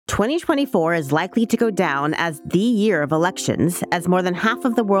2024 is likely to go down as the year of elections, as more than half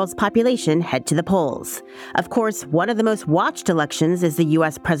of the world's population head to the polls. Of course, one of the most watched elections is the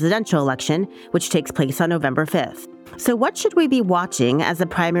U.S. presidential election, which takes place on November 5th. So what should we be watching as the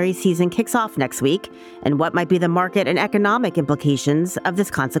primary season kicks off next week? And what might be the market and economic implications of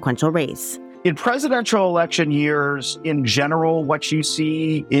this consequential race? In presidential election years, in general, what you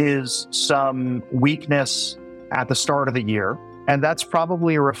see is some weakness at the start of the year. And that's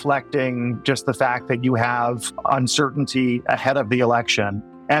probably reflecting just the fact that you have uncertainty ahead of the election.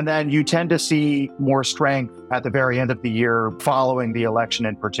 And then you tend to see more strength at the very end of the year following the election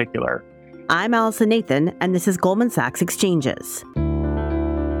in particular. I'm Allison Nathan, and this is Goldman Sachs Exchanges.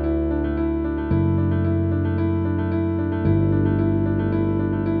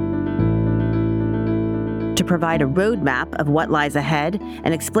 To provide a roadmap of what lies ahead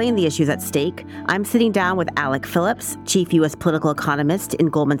and explain the issues at stake, I'm sitting down with Alec Phillips, Chief U.S. Political Economist in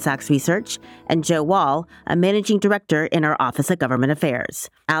Goldman Sachs Research, and Joe Wall, a Managing Director in our Office of Government Affairs.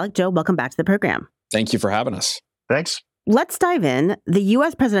 Alec, Joe, welcome back to the program. Thank you for having us. Thanks. Let's dive in. The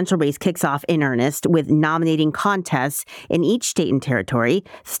U.S. presidential race kicks off in earnest with nominating contests in each state and territory,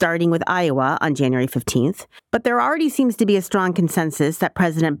 starting with Iowa on January 15th. But there already seems to be a strong consensus that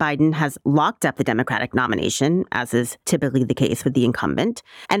President Biden has locked up the Democratic nomination, as is typically the case with the incumbent,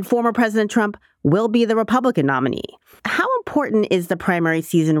 and former President Trump will be the Republican nominee. How important is the primary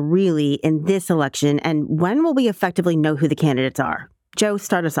season really in this election, and when will we effectively know who the candidates are? Joe,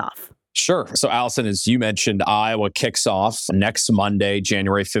 start us off. Sure. So, Allison, as you mentioned, Iowa kicks off next Monday,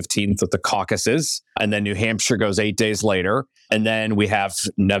 January 15th, with the caucuses. And then New Hampshire goes 8 days later. And then we have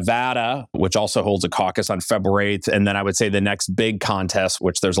Nevada, which also holds a caucus on February 8th. And then I would say the next big contest,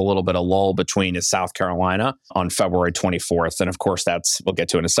 which there's a little bit of lull between, is South Carolina on February 24th. And of course, we'll get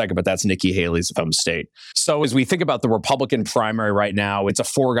to in a second, but that's Nikki Haley's home state. So as we think about the Republican primary right now, it's a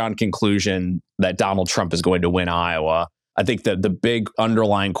foregone conclusion that Donald Trump is going to win Iowa. I think that the big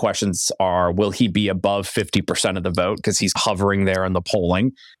underlying questions are, will he be above 50% of the vote? Because he's hovering there in the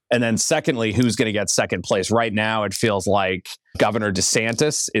polling. And then secondly, who's going to get second place? Right now, it feels like Governor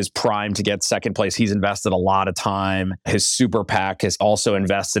DeSantis is primed to get second place. He's invested a lot of time. His super PAC has also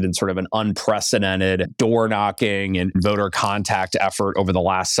invested in sort of an unprecedented door knocking and voter contact effort over the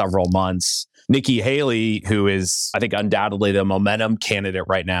last several months. Nikki Haley, who is, I think, undoubtedly the momentum candidate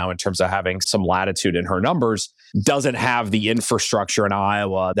right now in terms of having some latitude in her numbers, doesn't have the infrastructure in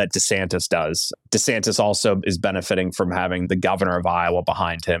Iowa that DeSantis does. DeSantis also is benefiting from having the governor of Iowa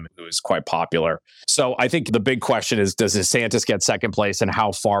behind him, who is quite popular. So I think the big question is, does DeSantis get second place, and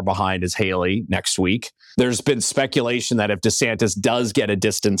how far behind is Haley next week? There's been speculation that if DeSantis does get a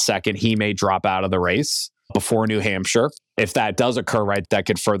distant second, he may drop out of the race before New Hampshire. If that does occur, right, that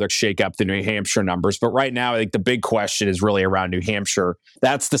could further shake up the New Hampshire numbers. But right now, I think the big question is really around New Hampshire.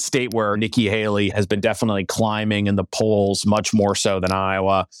 That's the state where Nikki Haley has been definitely climbing in the polls, much more so than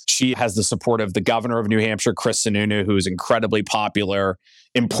Iowa. She has the support of the governor of New Hampshire, Chris Sununu, who is incredibly popular.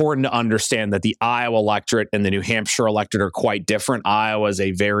 Important to understand that the Iowa electorate and the New Hampshire electorate are quite different. Iowa is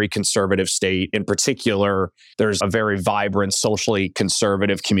a very conservative state. In particular, there's a very vibrant, socially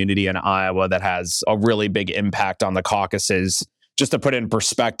conservative community in Iowa that has a really big impact on the caucuses. Just to put it in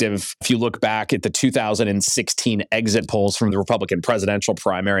perspective, if you look back at the 2016 exit polls from the Republican presidential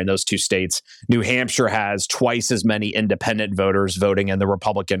primary in those two states, New Hampshire has twice as many independent voters voting in the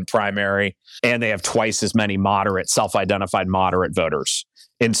Republican primary, and they have twice as many self-identified moderate voters.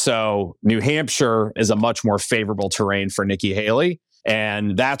 And so New Hampshire is a much more favorable terrain for Nikki Haley.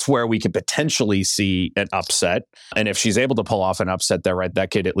 And that's where we could potentially see an upset. And if she's able to pull off an upset there, right,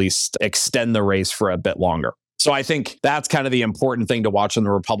 that could at least extend the race for a bit longer. So I think that's kind of the important thing to watch in the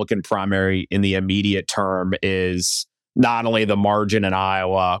Republican primary in the immediate term is not only the margin in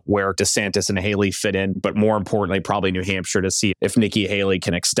Iowa where DeSantis and Haley fit in, but more importantly, probably New Hampshire to see if Nikki Haley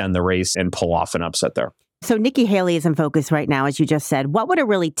can extend the race and pull off an upset there. So Nikki Haley is in focus right now, as you just said. What would it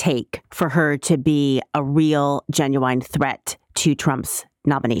really take for her to be a real, genuine threat to Trump's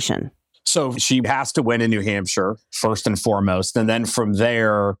nomination? So she has to win in New Hampshire, first and foremost. And then from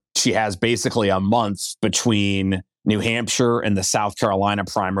there, she has basically a month between New Hampshire and the South Carolina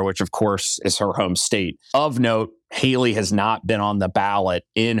primary, which of course is her home state. Of note, Haley has not been on the ballot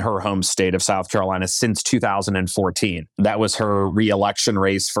in her home state of South Carolina since 2014. That was her re-election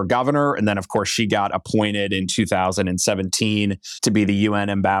race for governor. And then, of course, she got appointed in 2017 to be the UN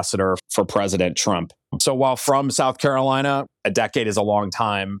ambassador for President Trump. So while from South Carolina, a decade is a long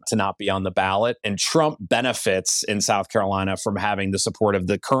time to not be on the ballot. And Trump benefits in South Carolina from having the support of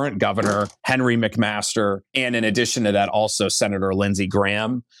the current governor, Henry McMaster, and in addition to that, also Senator Lindsey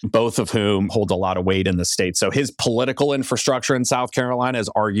Graham, both of whom hold a lot of weight in the state. So his political infrastructure in South Carolina is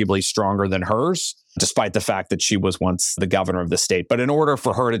arguably stronger than hers, despite the fact that she was once the governor of the state. But in order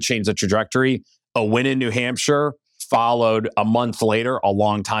for her to change the trajectory, a win in New Hampshire followed a month later, a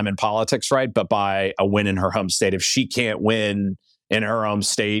long time in politics, right? But by a win in her home state. If she can't win in her home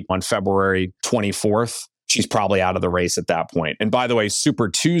state on February 24th, she's probably out of the race at that point. And by the way, Super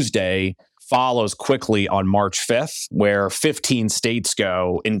Tuesday follows quickly on March 5th, where 15 states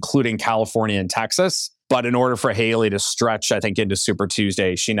go, including California and Texas. But in order for Haley to stretch, I think, into Super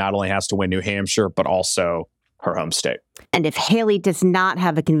Tuesday, she not only has to win New Hampshire, but also her home state. And if Haley does not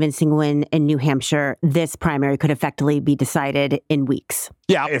have a convincing win in New Hampshire, this primary could effectively be decided in weeks.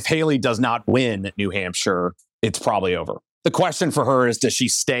 Yeah, if Haley does not win New Hampshire, it's probably over. The question for her is, does she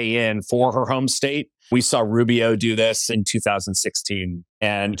stay in for her home state? We saw Rubio do this in 2016,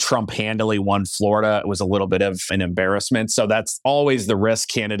 and Trump handily won Florida. It was a little bit of an embarrassment. So that's always the risk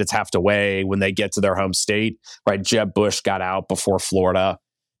candidates have to weigh when they get to their home state, right? Jeb Bush got out before Florida.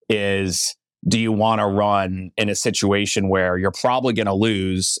 Do you want to run in a situation where you're probably going to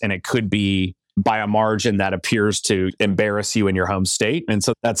lose, and it could be by a margin that appears to embarrass you in your home state? And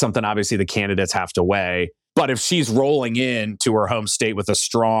so that's something obviously the candidates have to weigh. But if she's rolling in to her home state with a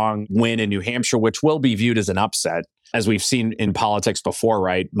strong win in New Hampshire, which will be viewed as an upset, as we've seen in politics before,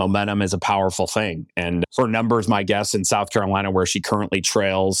 right? Momentum is a powerful thing. And her numbers, my guess, in South Carolina, where she currently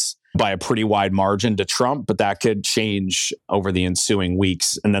trails by a pretty wide margin to Trump, but that could change over the ensuing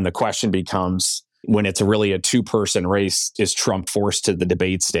weeks. And then the question becomes, when it's really a two-person race, is Trump forced to the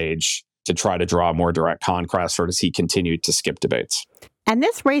debate stage to try to draw a more direct contrast, or does he continue to skip debates? And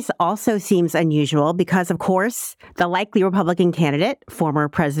this race also seems unusual because, of course, the likely Republican candidate, former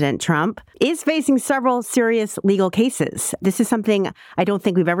President Trump, is facing several serious legal cases. This is something I don't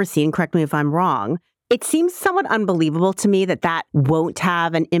think we've ever seen. Correct me if I'm wrong. It seems somewhat unbelievable to me that that won't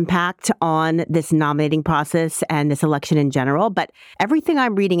have an impact on this nominating process and this election in general. But everything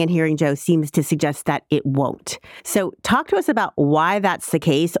I'm reading and hearing, Joe, seems to suggest that it won't. So talk to us about why that's the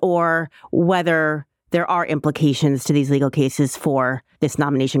case, or whether there are implications to these legal cases for this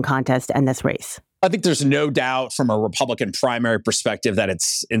nomination contest and this race. I think there's no doubt from a Republican primary perspective that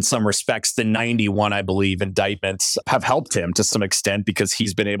it's, in some respects, the 91, I believe, indictments have helped him to some extent, because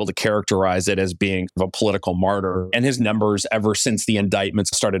he's been able to characterize it as being a political martyr. And his numbers, ever since the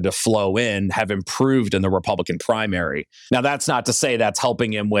indictments started to flow in, have improved in the Republican primary. Now, that's not to say that's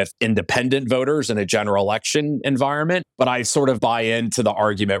helping him with independent voters in a general election environment, but I sort of buy into the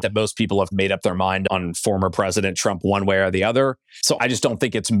argument that most people have made up their mind on former President Trump one way or the other. So I just don't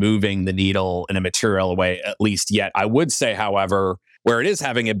think it's moving the needle in a material way, at least yet. I would say, however, where it is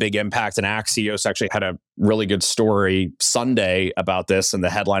having a big impact, and Axios actually had a really good story Sunday about this, and the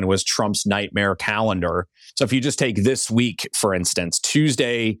headline was Trump's nightmare calendar. So if you just take this week, for instance,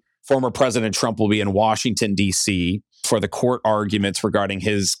 Tuesday, former President Trump will be in Washington, D.C. for the court arguments regarding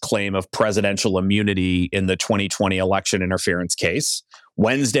his claim of presidential immunity in the 2020 election interference case.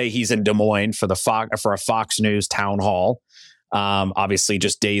 Wednesday, he's in Des Moines for a Fox News town hall. Obviously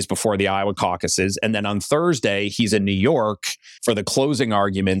just days before the Iowa caucuses. And then on Thursday, he's in New York for the closing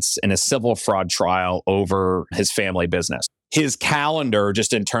arguments in a civil fraud trial over his family business. His calendar,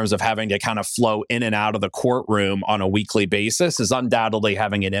 just in terms of having to kind of flow in and out of the courtroom on a weekly basis, is undoubtedly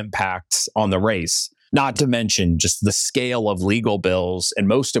having an impact on the race. Not to mention just the scale of legal bills, and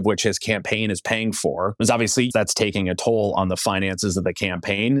most of which his campaign is paying for, because obviously that's taking a toll on the finances of the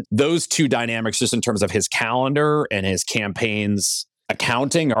campaign. Those two dynamics, just in terms of his calendar and his campaign's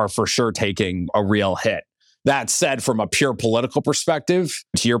accounting, are for sure taking a real hit. That said, from a pure political perspective,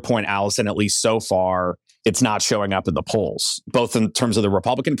 to your point, Allison, at least so far, it's not showing up in the polls, both in terms of the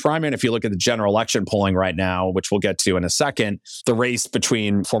Republican primary. And if you look at the general election polling right now, which we'll get to in a second, the race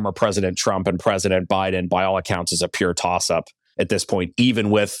between former President Trump and President Biden, by all accounts, is a pure toss-up at this point,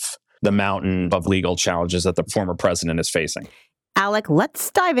 even with the mountain of legal challenges that the former president is facing. Alec, let's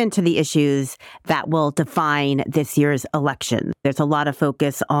dive into the issues that will define this year's election. There's a lot of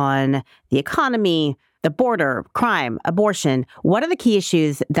focus on the economy, the border, crime, abortion. What are the key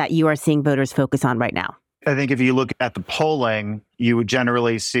issues that you are seeing voters focus on right now? I think if you look at the polling, you would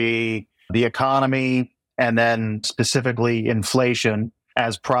generally see the economy and then specifically inflation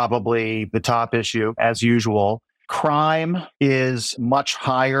as probably the top issue, as usual. Crime is much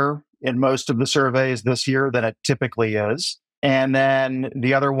higher in most of the surveys this year than it typically is. And then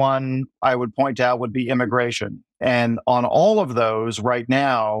the other one I would point out would be immigration. And on all of those right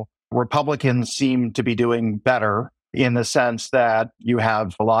now, Republicans seem to be doing better, in the sense that you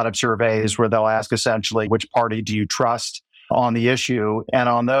have a lot of surveys where they'll ask essentially, which party do you trust on the issue? And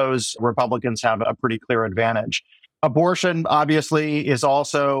on those, Republicans have a pretty clear advantage. Abortion, obviously, is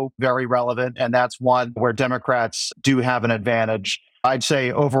also very relevant, and that's one where Democrats do have an advantage. I'd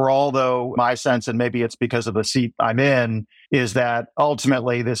say overall, though, my sense, and maybe it's because of the seat I'm in, is that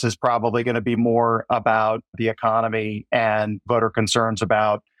ultimately this is probably going to be more about the economy and voter concerns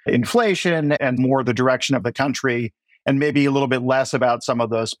about inflation and more the direction of the country, and maybe a little bit less about some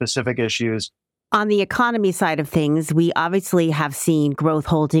of those specific issues. On the economy side of things, we obviously have seen growth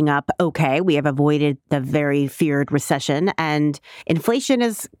holding up okay. We have avoided the very feared recession and inflation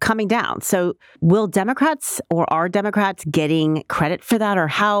is coming down. So will Democrats or are Democrats getting credit for that? Or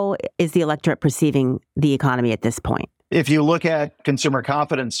how is the electorate perceiving the economy at this point? If you look at consumer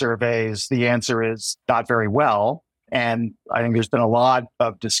confidence surveys, the answer is not very well. And I think there's been a lot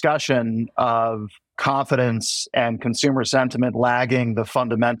of discussion of confidence and consumer sentiment lagging the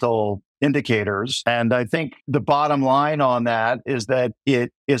fundamental indicators. And I think the bottom line on that is that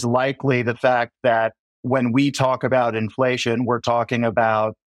it is likely the fact that when we talk about inflation, we're talking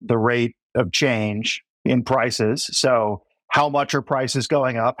about the rate of change in prices. So how much are prices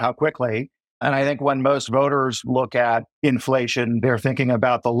going up? How quickly? And I think when most voters look at inflation, they're thinking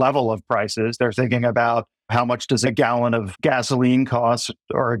about the level of prices. They're thinking about how much does a gallon of gasoline cost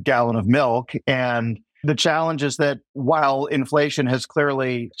or a gallon of milk. And the challenge is that while inflation has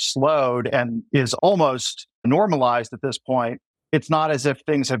clearly slowed and is almost normalized at this point, it's not as if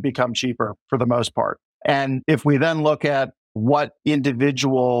things have become cheaper for the most part. And if we then look at what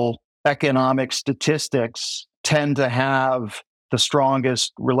individual economic statistics tend to have the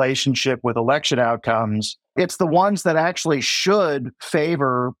strongest relationship with election outcomes, it's the ones that actually should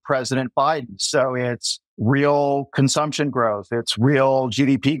favor President Biden. So it's real consumption growth, it's real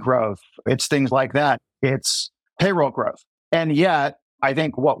GDP growth, it's things like that. It's payroll growth. And yet, I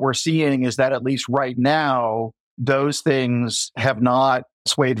think what we're seeing is that at least right now, those things have not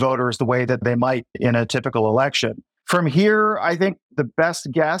swayed voters the way that they might in a typical election. From here, I think the best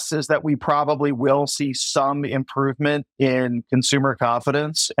guess is that we probably will see some improvement in consumer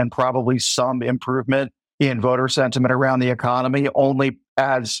confidence and probably some improvement in voter sentiment around the economy, only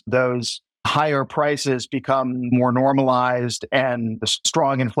as those higher prices become more normalized and the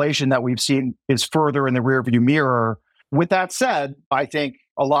strong inflation that we've seen is further in the rearview mirror. With that said, I think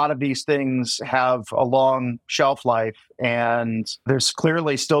a lot of these things have a long shelf life, and there's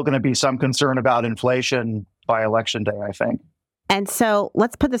clearly still going to be some concern about inflation by election day, I think. And so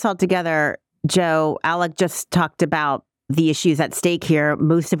let's put this all together. Joe, Alec just talked about the issues at stake here,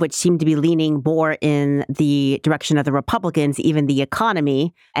 most of which seem to be leaning more in the direction of the Republicans, even the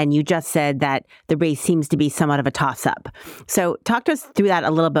economy. And you just said that the race seems to be somewhat of a toss-up. So talk to us through that a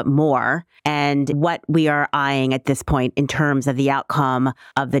little bit more and what we are eyeing at this point in terms of the outcome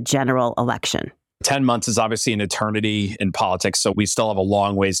of the general election. 10 months is obviously an eternity in politics, so we still have a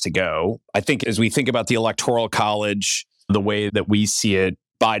long ways to go. I think as we think about the Electoral College, the way that we see it,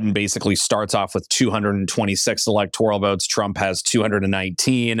 Biden basically starts off with 226 electoral votes. Trump has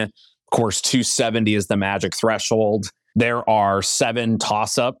 219. Of course, 270 is the magic threshold. There are 7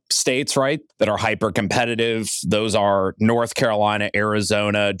 toss-up states, right, that are hyper-competitive. Those are North Carolina,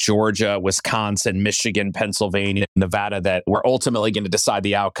 Arizona, Georgia, Wisconsin, Michigan, Pennsylvania, Nevada, that we're ultimately going to decide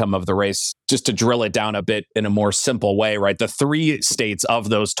the outcome of the race. Just to drill it down a bit in a more simple way, right, the 3 states of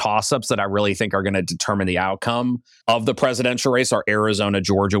those toss-ups that I really think are going to determine the outcome of the presidential race are Arizona,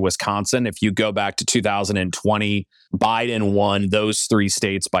 Georgia, Wisconsin. If you go back to 2020, Biden won those 3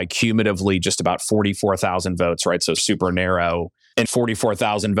 states by cumulatively just about 44,000 votes, right? So super narrow. And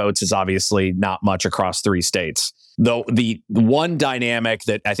 44,000 votes is obviously not much across 3 states. Though the one dynamic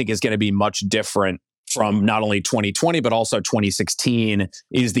that I think is going to be much different from not only 2020, but also 2016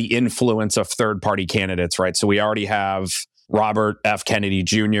 is the influence of third-party candidates, right? So we already have Robert F. Kennedy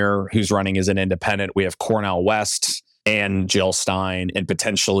Jr., who's running as an independent. We have Cornel West and Jill Stein, and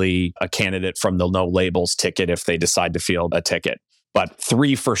potentially a candidate from the no labels ticket if they decide to field a ticket. But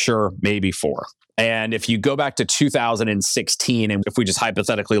 3 for sure, maybe 4. And if you go back to 2016, and if we just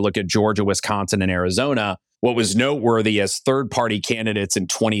hypothetically look at Georgia, Wisconsin, and Arizona, what was noteworthy as third-party candidates in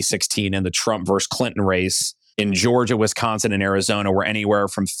 2016 in the Trump versus Clinton race in Georgia, Wisconsin, and Arizona were anywhere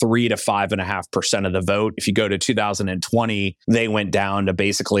from 3 to 5.5% of the vote. If you go to 2020, they went down to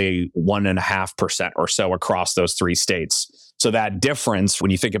basically 1.5% or so across those 3 states. So that difference,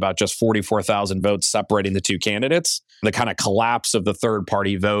 when you think about just 44,000 votes separating the 2 candidates, the kind of collapse of the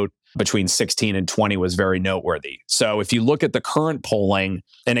third-party vote between 16 and 20 was very noteworthy. So if you look at the current polling,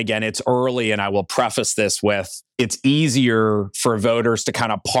 and again, it's early, and I will preface this with, it's easier for voters to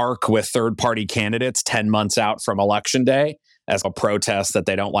kind of park with third-party candidates 10 months out from election day as a protest that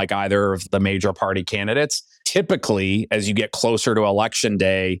they don't like either of the major party candidates. Typically, as you get closer to election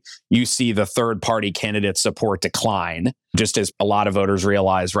day, you see the third party candidate support decline, just as a lot of voters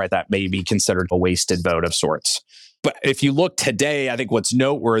realize, right, that may be considered a wasted vote of sorts. But if you look today, I think what's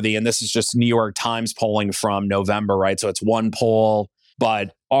noteworthy, and this is just New York Times polling from November, right? So it's one poll,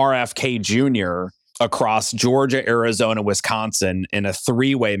 but RFK Jr. across Georgia, Arizona, Wisconsin in a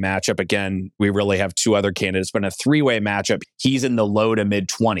three-way matchup. Again, we really have two other candidates, but in a three-way matchup, he's in the low to mid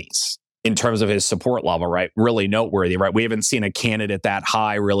 20s in terms of his support level, right? Really noteworthy, right? We haven't seen a candidate that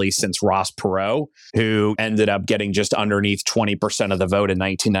high really since Ross Perot, who ended up getting just underneath 20% of the vote in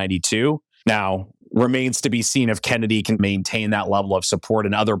 1992. Now, remains to be seen if Kennedy can maintain that level of support,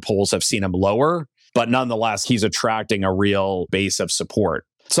 and other polls have seen him lower. But nonetheless, he's attracting a real base of support.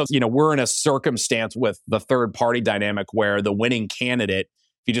 So, we're in a circumstance with the third party dynamic where the winning candidate,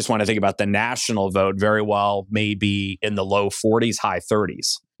 if you just want to think about the national vote, very well may be in the low 40s, high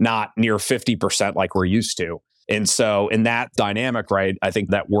 30s, not near 50% like we're used to. And so in that dynamic, right, I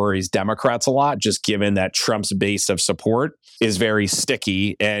think that worries Democrats a lot, just given that Trump's base of support is very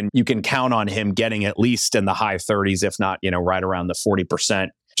sticky, and you can count on him getting at least in the high 30s, if not, right around the 40%,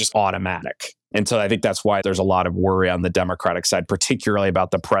 just automatic. And so I think that's why there's a lot of worry on the Democratic side, particularly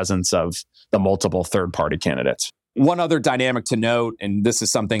about the presence of the multiple third-party candidates. One other dynamic to note, and this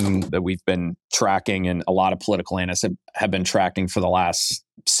is something that we've been tracking and a lot of political analysts have been tracking for the last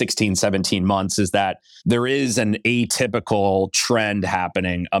 16, 17 months, is that there is an atypical trend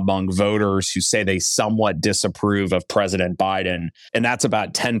happening among voters who say they somewhat disapprove of President Biden, and that's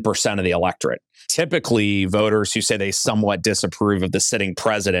about 10% of the electorate. Typically, voters who say they somewhat disapprove of the sitting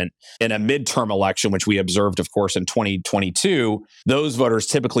president in a midterm election, which we observed, of course, in 2022, those voters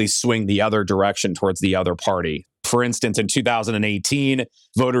typically swing the other direction towards the other party. For instance, in 2018,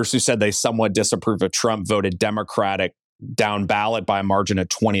 voters who said they somewhat disapprove of Trump voted Democratic down ballot by a margin of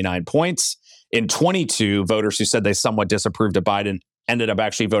 29 points. In 22, voters who said they somewhat disapproved of Biden ended up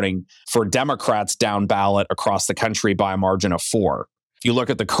actually voting for Democrats down ballot across the country by a margin of 4. If you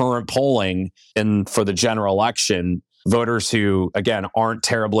look at the current polling for the general election, voters who, again, aren't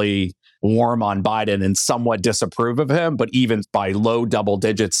terribly warm on Biden and somewhat disapprove of him, but even by low double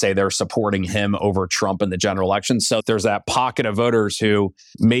digits say they're supporting him over Trump in the general election. So there's that pocket of voters who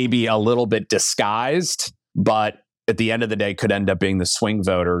may be a little bit disguised, but at the end of the day could end up being the swing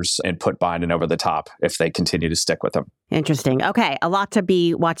voters and put Biden over the top if they continue to stick with him. Interesting. Okay, a lot to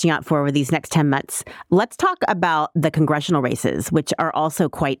be watching out for over these next 10 months. Let's talk about the congressional races, which are also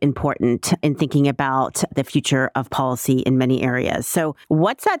quite important in thinking about the future of policy in many areas. So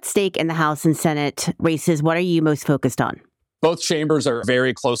what's at stake in the House and Senate races? What are you most focused on? Both chambers are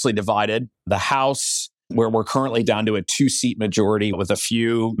very closely divided. The House, where we're currently down to a 2-seat majority with a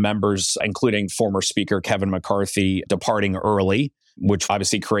few members, including former Speaker Kevin McCarthy, departing early, which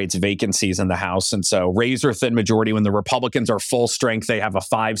obviously creates vacancies in the House. And so razor-thin majority. When the Republicans are full strength, they have a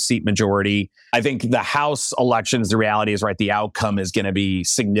 5-seat majority. I think the House elections, the reality is, right, the outcome is going to be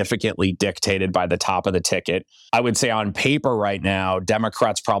significantly dictated by the top of the ticket. I would say on paper right now,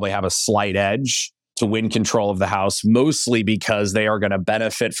 Democrats probably have a slight edge to win control of the House, mostly because they are going to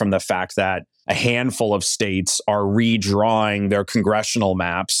benefit from the fact that a handful of states are redrawing their congressional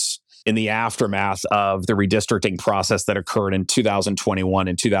maps in the aftermath of the redistricting process that occurred in 2021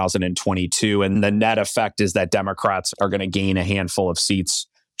 and 2022. And the net effect is that Democrats are going to gain a handful of seats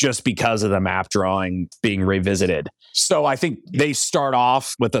just because of the map drawing being revisited. So I think they start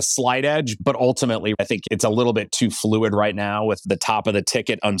off with a slight edge, but ultimately I think it's a little bit too fluid right now with the top of the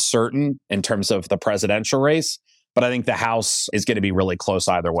ticket uncertain in terms of the presidential race. But I think the House is going to be really close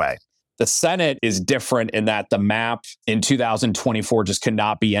either way. The Senate is different in that the map in 2024 just could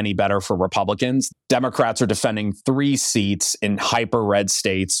not be any better for Republicans. Democrats are defending 3 seats in hyper-red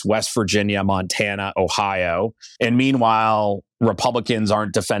states, West Virginia, Montana, Ohio. And meanwhile, Republicans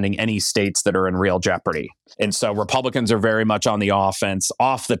aren't defending any states that are in real jeopardy. And so Republicans are very much on the offense.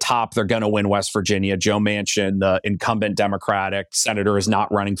 Off the top, they're going to win West Virginia. Joe Manchin, the incumbent Democratic senator, is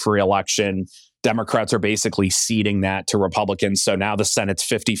not running for re-election. Democrats are basically ceding that to Republicans. So now the Senate's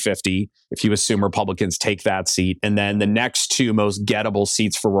 50-50, if you assume Republicans take that seat. And then the next 2 most gettable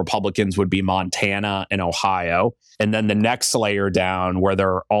seats for Republicans would be Montana and Ohio. And then the next layer down where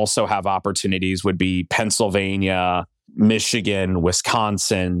there also have opportunities would be Pennsylvania, Michigan,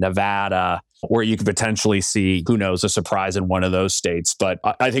 Wisconsin, Nevada, where you could potentially see, who knows, a surprise in one of those states. But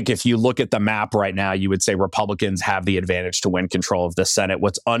I think if you look at the map right now, you would say Republicans have the advantage to win control of the Senate.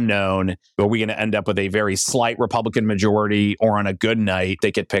 What's unknown, are we going to end up with a very slight Republican majority, or on a good night,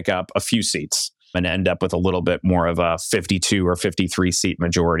 they could pick up a few seats? and end up with a little bit more of a 52 or 53 seat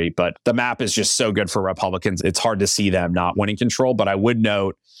majority. But the map is just so good for Republicans. It's hard to see them not winning control. But I would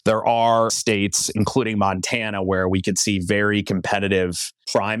note there are states, including Montana, where we could see very competitive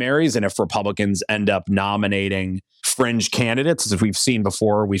primaries. And if Republicans end up nominating fringe candidates, as we've seen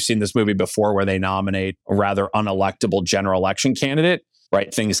before, we've seen this movie before where they nominate a rather unelectable general election candidate,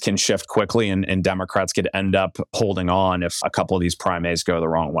 right? Things can shift quickly and Democrats could end up holding on if a couple of these primaries go the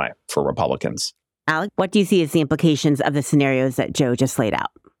wrong way for Republicans. Alec, what do you see as the implications of the scenarios that Joe just laid out?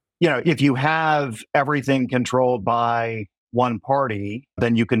 If you have everything controlled by one party,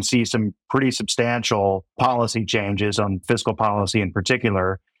 then you can see some pretty substantial policy changes on fiscal policy in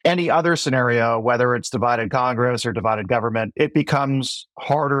particular. Any other scenario, whether it's divided Congress or divided government, it becomes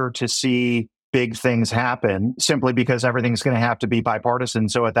harder to see big things happen simply because everything's going to have to be bipartisan.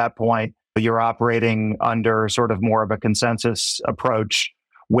 So at that point, you're operating under sort of more of a consensus approach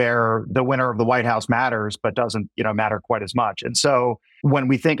where the winner of the White House matters, but doesn't, matter quite as much. And so when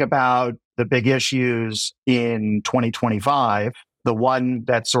we think about the big issues in 2025, the one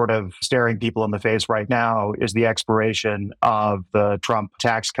that's sort of staring people in the face right now is the expiration of the Trump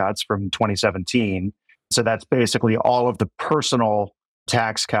tax cuts from 2017. So that's basically all of the personal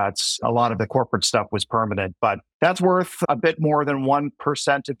tax cuts. A lot of the corporate stuff was permanent, but that's worth a bit more than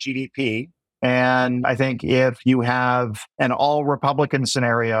 1% of GDP. And I think if you have an all Republican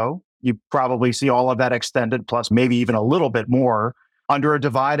scenario, you probably see all of that extended, plus maybe even a little bit more. Under a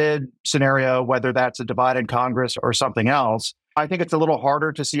divided scenario, whether that's a divided Congress or something else, I think it's a little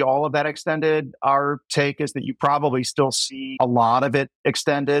harder to see all of that extended. Our take is that you probably still see a lot of it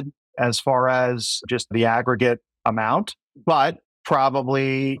extended as far as just the aggregate amount, but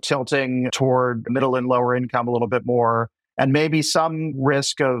probably tilting toward middle and lower income a little bit more, and maybe some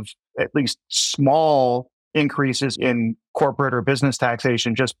risk of at least small increases in corporate or business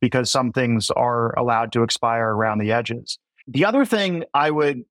taxation just because some things are allowed to expire around the edges. The other thing I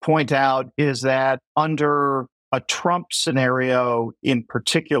would point out is that under a Trump scenario in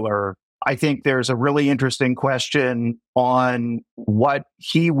particular, I think there's a really interesting question on what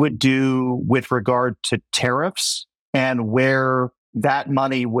he would do with regard to tariffs and where that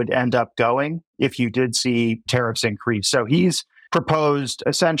money would end up going if you did see tariffs increase. So he's proposed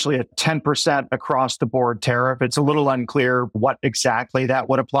essentially a 10% across the board tariff. It's a little unclear what exactly that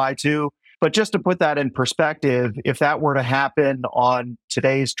would apply to. But just to put that in perspective, if that were to happen on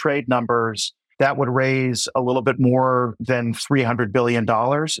today's trade numbers, that would raise a little bit more than $300 billion.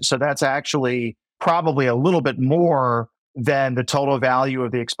 So that's actually probably a little bit more than the total value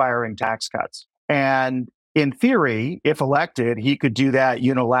of the expiring tax cuts. And in theory, if elected, he could do that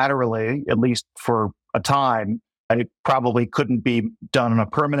unilaterally, at least for a time. It probably couldn't be done on a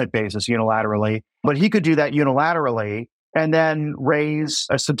permanent basis unilaterally, but he could do that unilaterally and then raise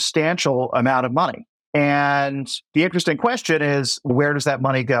a substantial amount of money. And the interesting question is, where does that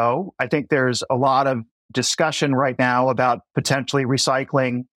money go? I think there's a lot of discussion right now about potentially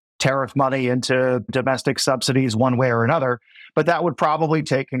recycling tariff money into domestic subsidies one way or another, but that would probably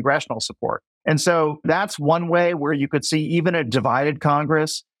take congressional support. And so that's one way where you could see even a divided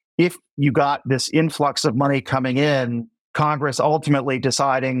Congress, if you got this influx of money coming in, Congress ultimately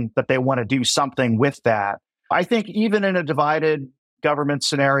deciding that they want to do something with that. I think even in a divided government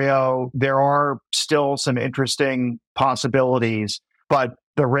scenario, there are still some interesting possibilities, but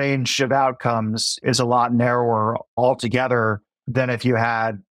the range of outcomes is a lot narrower altogether than if you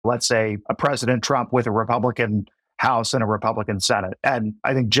had, let's say, a President Trump with a Republican House and a Republican Senate. And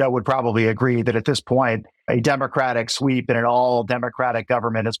I think Joe would probably agree that at this point, a Democratic sweep in an all Democratic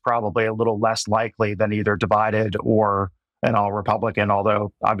government is probably a little less likely than either divided or an all Republican,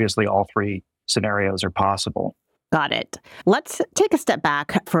 although obviously all three scenarios are possible. Got it. Let's take a step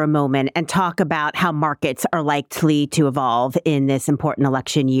back for a moment and talk about how markets are likely to evolve in this important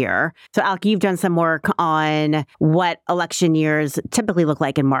election year. So, Alec, you've done some work on what election years typically look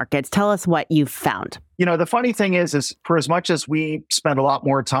like in markets. Tell us what you've found. The funny thing is for as much as we spend a lot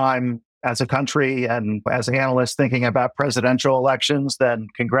more time as a country and as analysts thinking about presidential elections than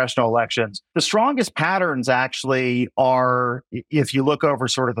congressional elections, the strongest patterns actually are, if you look over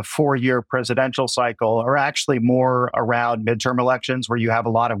sort of the 4-year presidential cycle, are actually more around midterm elections where you have a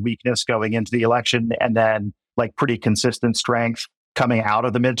lot of weakness going into the election and then like pretty consistent strength coming out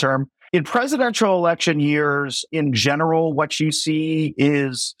of the midterm. In presidential election years, in general, what you see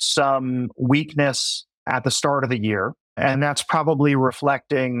is some weakness at the start of the year. And that's probably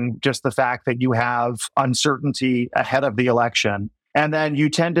reflecting just the fact that you have uncertainty ahead of the election. And then you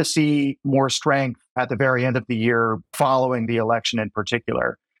tend to see more strength at the very end of the year following the election in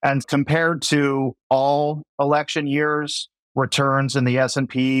particular. And compared to all election years, returns in the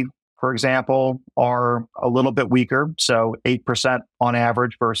S&P for example, are a little bit weaker. So 8% on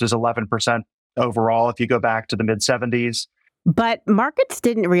average versus 11% overall if you go back to the mid 70s. But markets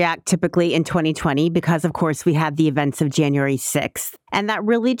didn't react typically in 2020 because, of course, we had the events of January 6th. And that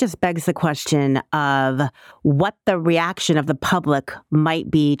really just begs the question of what the reaction of the public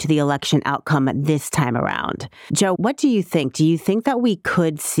might be to the election outcome this time around. Joe, what do you think? Do you think that we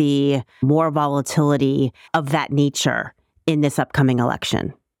could see more volatility of that nature in this upcoming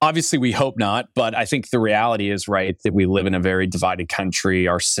election? Obviously, we hope not, but I think the reality is, right, that we live in a very divided country.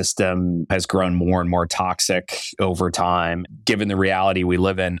 Our system has grown more and more toxic over time. Given the reality we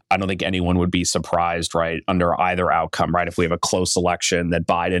live in, I don't think anyone would be surprised, right, under either outcome, right? If we have a close election that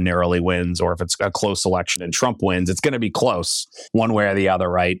Biden narrowly wins, or if it's a close election and Trump wins, it's going to be close one way or the other,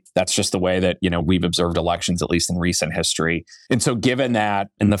 right? That's just the way that, we've observed elections, at least in recent history. And so given that,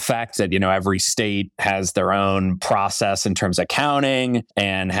 and the fact that, every state has their own process in terms of counting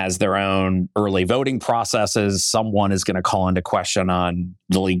and has their own early voting processes, someone is going to call into question on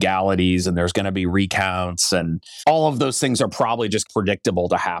the legalities, and there's going to be recounts, and all of those things are probably just predictable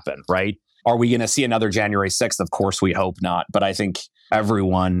to happen, right? Are we going to see another January 6th? Of course, we hope not. But I think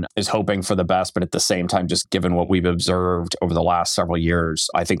everyone is hoping for the best. But at the same time, just given what we've observed over the last several years,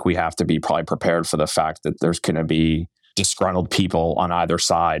 I think we have to be probably prepared for the fact that there's going to be disgruntled people on either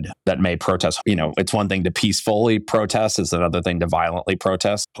side that may protest. It's one thing to peacefully protest, it's another thing to violently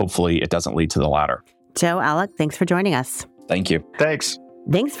protest. Hopefully, it doesn't lead to the latter. Joe, Alec, thanks for joining us. Thank you. Thanks.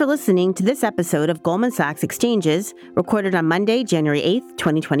 Thanks for listening to this episode of Goldman Sachs Exchanges, recorded on Monday, January 8th,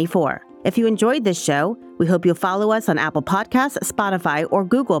 2024. If you enjoyed this show, we hope you'll follow us on Apple Podcasts, Spotify, or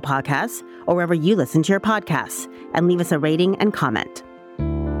Google Podcasts, or wherever you listen to your podcasts, and leave us a rating and comment.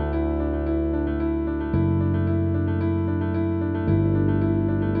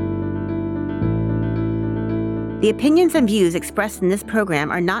 The opinions and views expressed in this program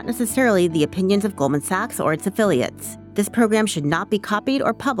are not necessarily the opinions of Goldman Sachs or its affiliates. This program should not be copied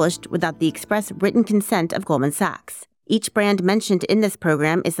or published without the express written consent of Goldman Sachs. Each brand mentioned in this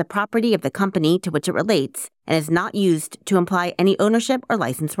program is the property of the company to which it relates and is not used to imply any ownership or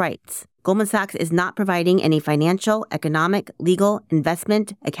license rights. Goldman Sachs is not providing any financial, economic, legal,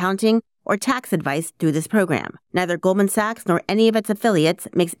 investment, accounting, or tax advice through this program. Neither Goldman Sachs nor any of its affiliates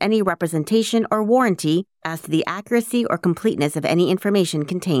makes any representation or warranty as to the accuracy or completeness of any information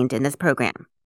contained in this program.